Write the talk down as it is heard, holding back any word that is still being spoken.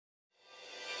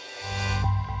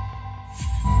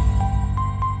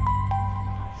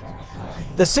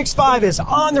The 6.5 is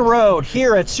on the road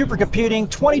here at Supercomputing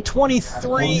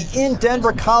 2023 in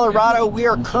Denver, Colorado. We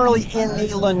are currently in the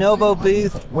Lenovo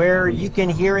booth where you can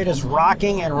hear it is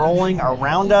rocking and rolling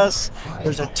around us.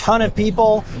 There's a ton of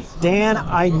people. Dan,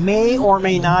 I may or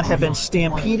may not have been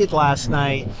stampeded last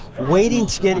night waiting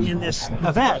to get in this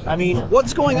event. I mean,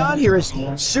 what's going on here? Is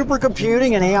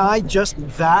supercomputing and AI just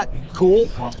that cool?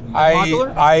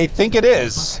 I think it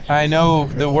is. I know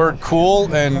the word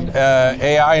cool and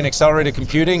AI and accelerated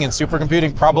computing and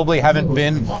supercomputing probably haven't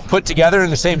been put together in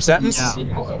the same sentence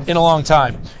in a long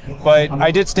time. But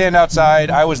I did stand outside.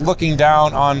 I was looking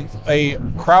down on a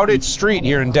crowded street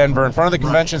here in Denver in front of the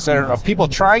convention center of people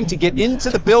trying to get into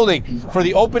the building for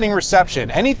the opening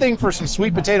reception. Anything for some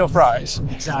sweet potato fries.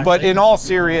 Exactly. But in all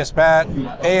serious, Pat,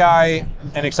 AI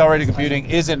and accelerated computing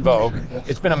is in vogue.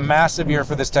 It's been a massive year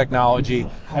for this technology.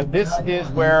 And this is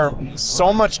where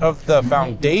so much of the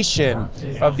foundation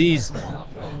of these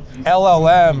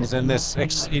LLMs and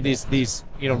these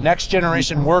next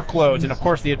generation workloads, and of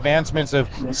course the advancements of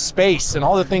space and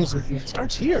all the things, it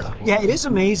starts here. Yeah, it is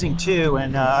amazing too.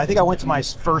 And I think I went to my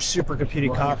first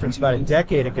supercomputing conference about a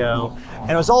decade ago,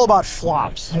 and it was all about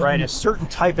flops, right? A certain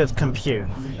type of compute.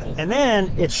 And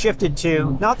then it shifted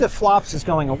to not that flops is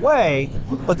going away,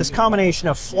 but this combination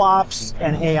of flops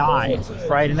and AI,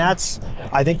 right? And that's,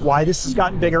 I think, why this has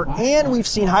gotten bigger. And we've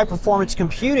seen high performance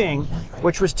computing,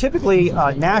 which was typically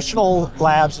national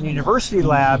labs and university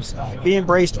labs, being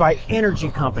embraced by energy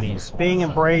companies, being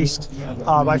embraced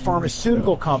by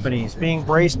pharmaceutical companies, being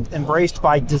embraced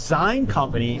by design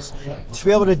companies to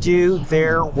be able to do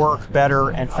their work better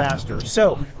and faster.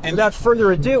 So, without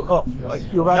further ado,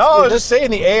 you're about to I was just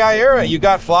saying, the AI era, you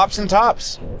got flops and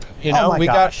tops. You know, we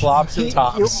got flops and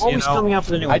tops. You're always coming up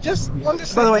with a new one. I just wanted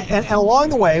to By the way, and along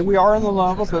the way, we are in the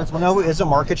Lenovo booth. Lenovo is a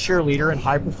market share leader in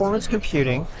high performance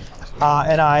computing.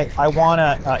 And I want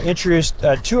to introduce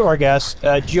two of our guests,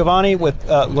 Giovanni with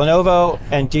Lenovo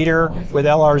and Dieter with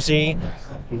LRZ.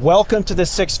 Welcome to the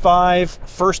 6.5,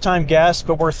 first time guest,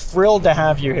 but we're thrilled to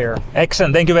have you here.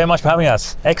 Excellent, thank you very much for having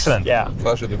us. Excellent. Yeah.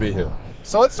 Pleasure to be here.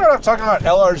 So let's start off talking about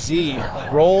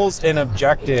LRZ, roles and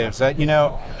objectives,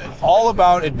 all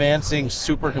about advancing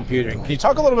supercomputing. Can you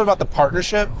talk a little bit about the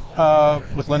partnership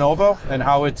with Lenovo and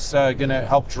how it's going to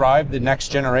help drive the next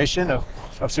generation of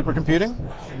supercomputing?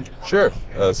 Sure.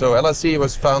 So LRZ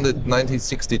was founded in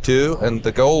 1962, and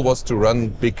the goal was to run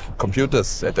big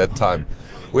computers at that time.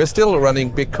 We're still running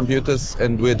big computers,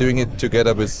 and we're doing it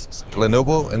together with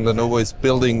Lenovo, and Lenovo is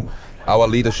building our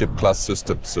leadership class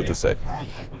system, so to say.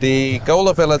 The goal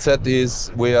of LRZ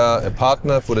is we are a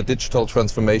partner for the digital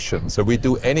transformation. So we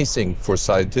do anything for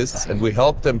scientists, and we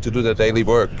help them to do their daily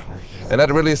work. And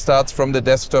that really starts from the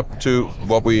desktop to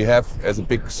what we have as a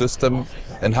big system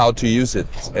and how to use it.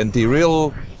 And the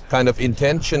real kind of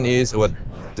intention is, or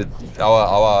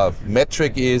our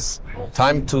metric is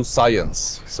time to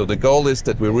science. So the goal is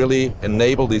that we really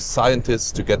enable these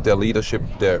scientists to get their leadership,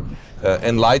 their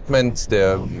enlightenment,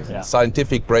 their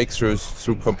scientific breakthroughs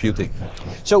through computing.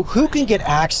 So who can get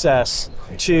access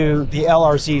to the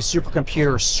LRZ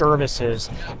supercomputer services?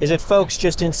 Is it folks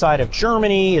just inside of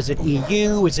Germany? Is it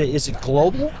EU? Is it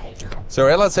global? So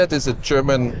LRZ is a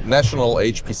German national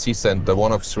HPC center,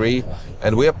 one of three,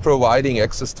 and we are providing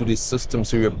access to these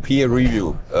systems through a peer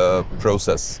review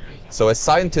process. So a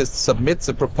scientist submits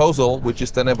a proposal which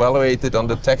is then evaluated on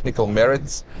the technical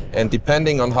merits, and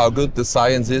depending on how good the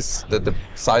science is that the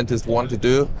scientist wants to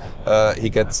do, he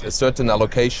gets a certain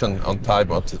allocation on time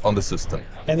on the system.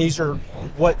 And these are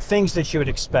what things that you would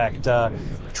expect,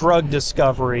 drug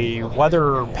discovery,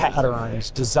 weather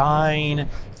patterns, design,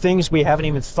 things we haven't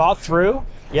even thought through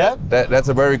yet? That's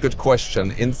a very good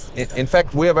question. In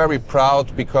fact, we are very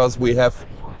proud because we have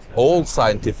all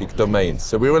scientific domains.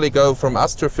 So we really go from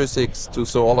astrophysics to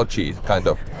zoology, kind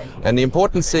of. And the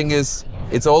important thing is,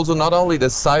 it's also not only the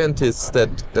scientists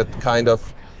that kind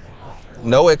of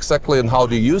know exactly on how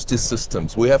to use these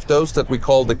systems. We have those that we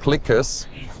call the clickers,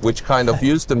 which kind of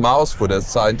use the mouse for the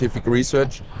scientific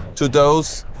research, to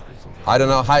those, I don't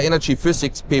know, high energy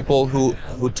physics people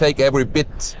who take every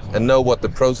bit and know what the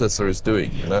processor is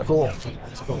doing. You know? Cool.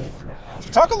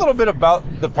 Talk a little bit about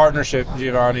the partnership,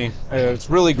 Giovanni. It's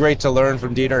really great to learn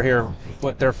from Dieter here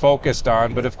what they're focused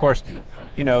on, but of course,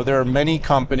 there are many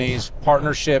companies,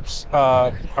 partnerships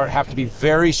have to be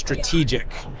very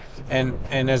strategic.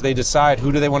 and as they decide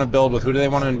who do they want to build with, who do they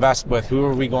want to invest with, who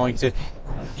are we going to,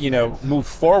 move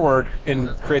forward and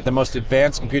create the most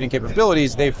advanced computing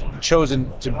capabilities, they've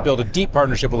chosen to build a deep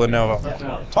partnership with Lenovo.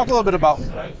 Talk a little bit about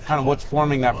kind of what's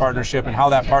forming that partnership and how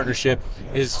that partnership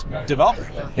is developing.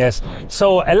 Yes.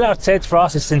 So LRZ for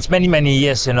us is since many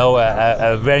years,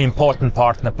 a very important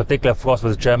partner, particularly of course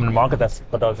with the German market.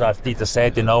 But also, as Dieter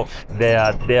said, they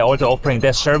are also offering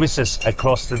their services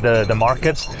across the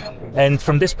markets. And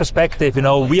from this perspective,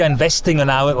 we are investing on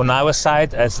our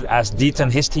side as Dieter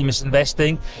and his team is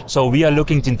investing. So we are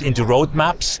looking into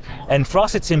roadmaps. And for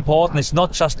us, it's important. It's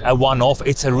not just a one-off.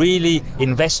 It's a really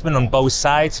investment on both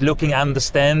sides, looking,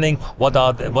 understanding what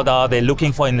are they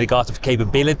looking for in regards of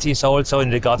capabilities, also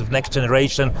in regards of next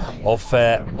generation of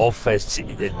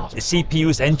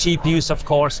CPUs and GPUs, of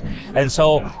course. And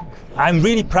so I'm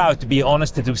really proud, to be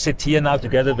honest, to sit here now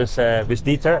together with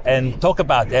Dieter and talk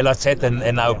about LRZ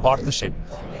and our partnership.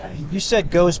 You said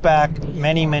goes back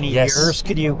many Yes. years.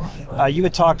 Could you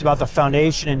had talked about the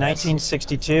foundation in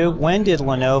 1962. When did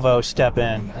Lenovo step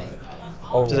in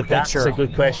to the picture? That's a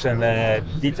good question,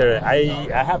 Dieter.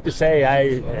 I have to say,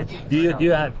 do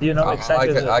you know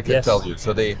exactly? I can Yes. tell you.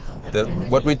 So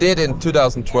what we did in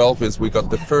 2012 is we got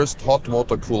the first hot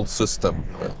water cooled system,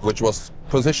 which was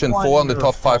position 4 on the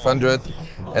top 500,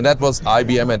 and that was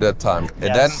IBM at that time.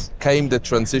 And then came the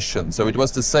transition. So it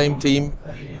was the same team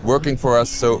working for us.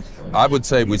 So I would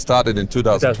say we started in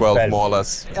 2012 more or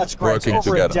less. That's great. Working Over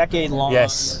together. a decade-long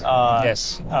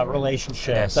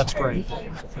relationship. Yes. That's great.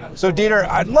 So Dieter,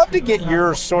 I'd love to get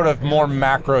your sort of more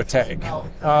macro take.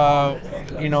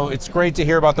 It's great to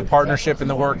hear about the partnership and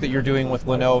the work that you're doing with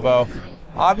Lenovo.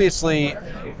 Obviously,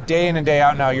 day in and day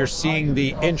out now, you're seeing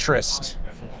the interest,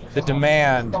 the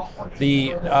demand,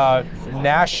 the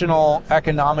national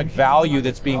economic value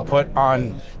that's being put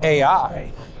on AI.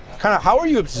 Kind of how are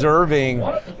you observing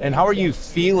and how are you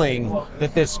feeling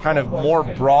that this kind of more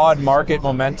broad market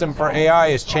momentum for AI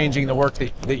is changing the work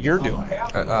that you're doing?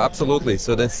 Absolutely.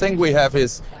 So the thing we have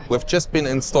is we've just been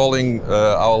installing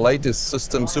our latest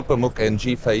system, SuperMOOC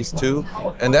NG Phase 2,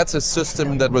 and that's a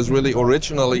system that was really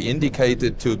originally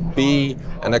indicated to be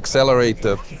an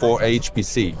accelerator for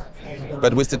HPC.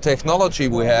 But with the technology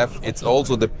we have, it's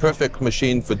also the perfect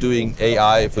machine for doing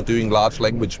AI, for doing large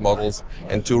language models,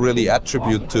 and to really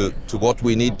attribute to what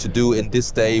we need to do in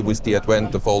this day with the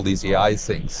advent of all these AI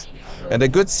things. And the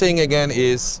good thing again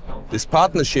is this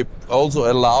partnership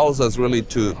also allows us really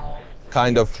to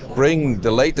kind of bring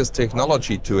the latest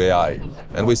technology to AI.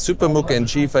 And with SuperMOOC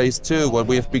NG Phase 2, what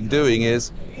we have been doing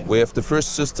is we have the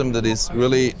first system that is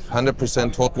really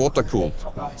 100% hot water cooled.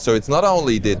 So it's not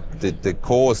only the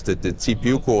cores, the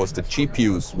CPU cores, the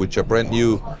GPUs, which are brand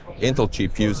new Intel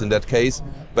GPUs in that case,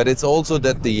 but it's also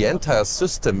that the entire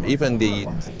system, even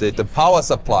the power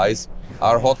supplies,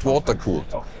 are hot water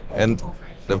cooled. And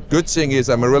the good thing is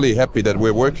I'm really happy that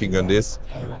we're working on this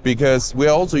because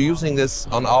we're also using this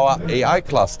on our AI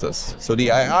clusters. So the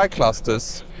AI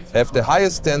clusters have the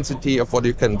highest density of what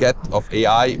you can get of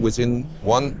AI within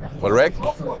one rack.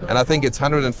 And I think it's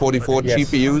 144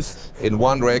 GPUs in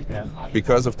one rack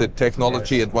because of the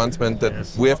technology advancement that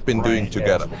we have been doing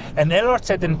together. And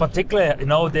LRZ in particular,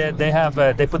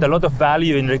 they put a lot of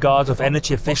value in regards of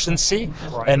energy efficiency,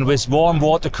 and with warm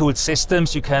water cooled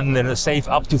systems you can save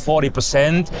up to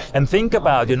 40%. And think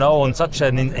about, on such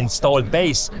an installed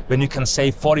base, when you can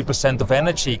save 40% of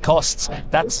energy costs,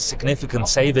 that's significant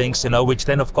savings, which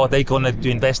then of course they're going to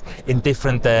invest in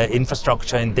different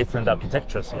infrastructure, in different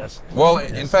architectures. Yes. Well,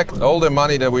 in fact, all the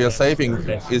money that we are saving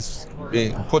is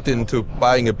being put into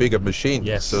buying a bigger machine.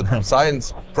 Yes. So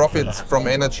science profits from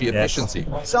energy efficiency.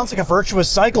 Sounds like a virtuous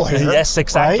cycle here. Yes,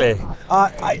 exactly.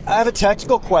 Right? I have a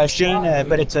technical question,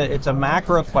 but it's a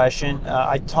macro question.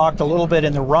 I talked a little bit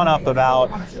in the run-up about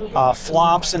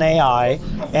flops and AI,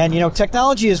 and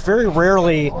technology is very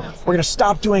rarely we're going to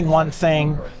stop doing one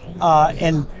thing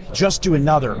and just do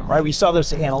another, right? We saw this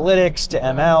to analytics, to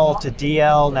ML, to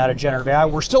DL, now to generative AI.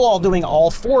 We're still all doing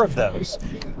all four of those.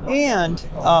 And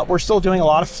we're still doing a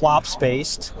lot of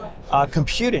flops-based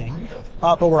computing,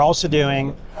 but we're also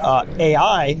doing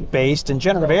AI-based and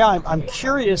generative AI. I'm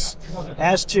curious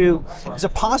as to, is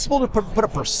it possible to put a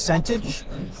percentage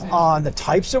on the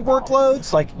types of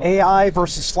workloads, like AI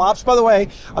versus flops? By the way,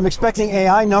 I'm expecting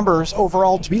AI numbers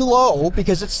overall to be low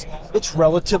because it's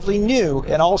relatively new.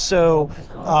 And also,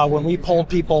 when we polled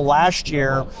people last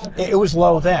year, it was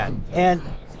low then. And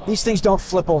these things don't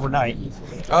flip overnight.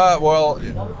 Well,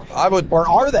 I would. Or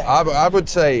are they? I would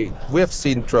say we have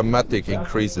seen dramatic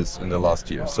increases in the last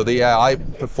year. So the AI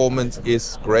performance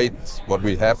is great, what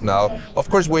we have now. Of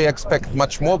course, we expect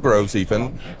much more growth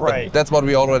even, Right. but that's what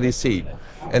we already see.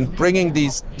 And bringing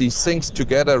these things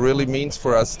together really means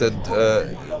for us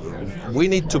that we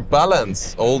need to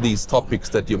balance all these topics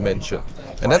that you mentioned.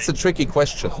 And that's a tricky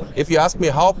question. If you ask me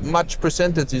how much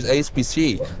percentage is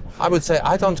HPC, I would say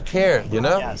I don't care, you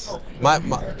know? Yes.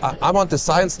 I want the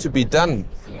science to be done.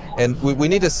 And we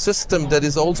need a system that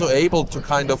is also able to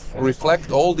kind of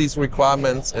reflect all these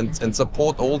requirements and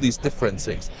support all these different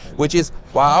things. Which is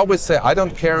why I always say I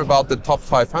don't care about the top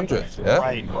 500. Yeah?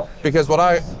 Right. Because what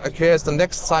I care is the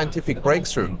next scientific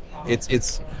breakthrough.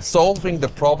 It's solving the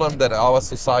problem that our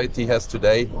society has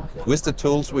today with the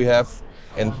tools we have,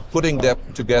 and putting them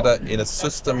together in a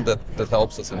system that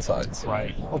helps us in science.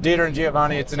 Right. Well, Dieter and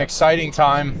Giovanni, it's an exciting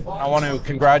time. I want to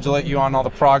congratulate you on all the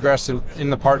progress in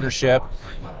the partnership.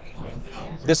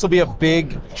 This will be a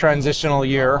big transitional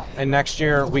year, and next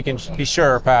year we can be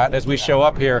sure, Pat, as we show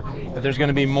up here, that there's going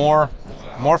to be more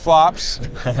flops,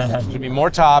 there's going to be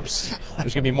more tops,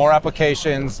 there's going to be more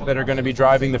applications that are going to be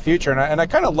driving the future. And I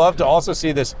kind of love to also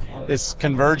see this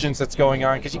convergence that's going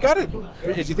on, because you got to,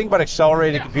 as you think about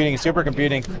accelerated computing and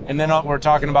supercomputing, and then what we're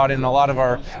talking about in a lot of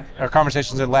our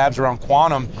conversations in labs around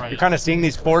quantum, you're kind of seeing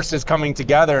these forces coming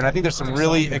together. And I think there's some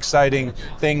really exciting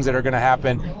things that are going to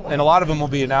happen. And a lot of them will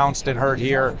be announced and heard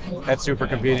here at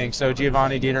Supercomputing. So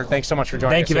Giovanni, Dieter, thanks so much for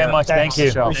joining us. Thank you very much. Thank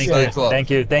you.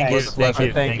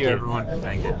 Thank you, everyone.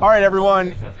 Thank you. All right,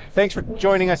 everyone. Thanks for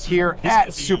joining us here at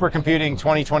Supercomputing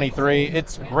 2023.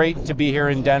 It's great to be here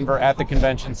in Denver at the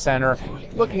Convention Center,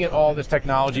 looking at all this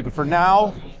technology. But for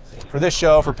now, for this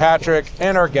show, for Patrick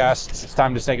and our guests, it's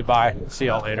time to say goodbye. See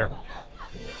y'all later.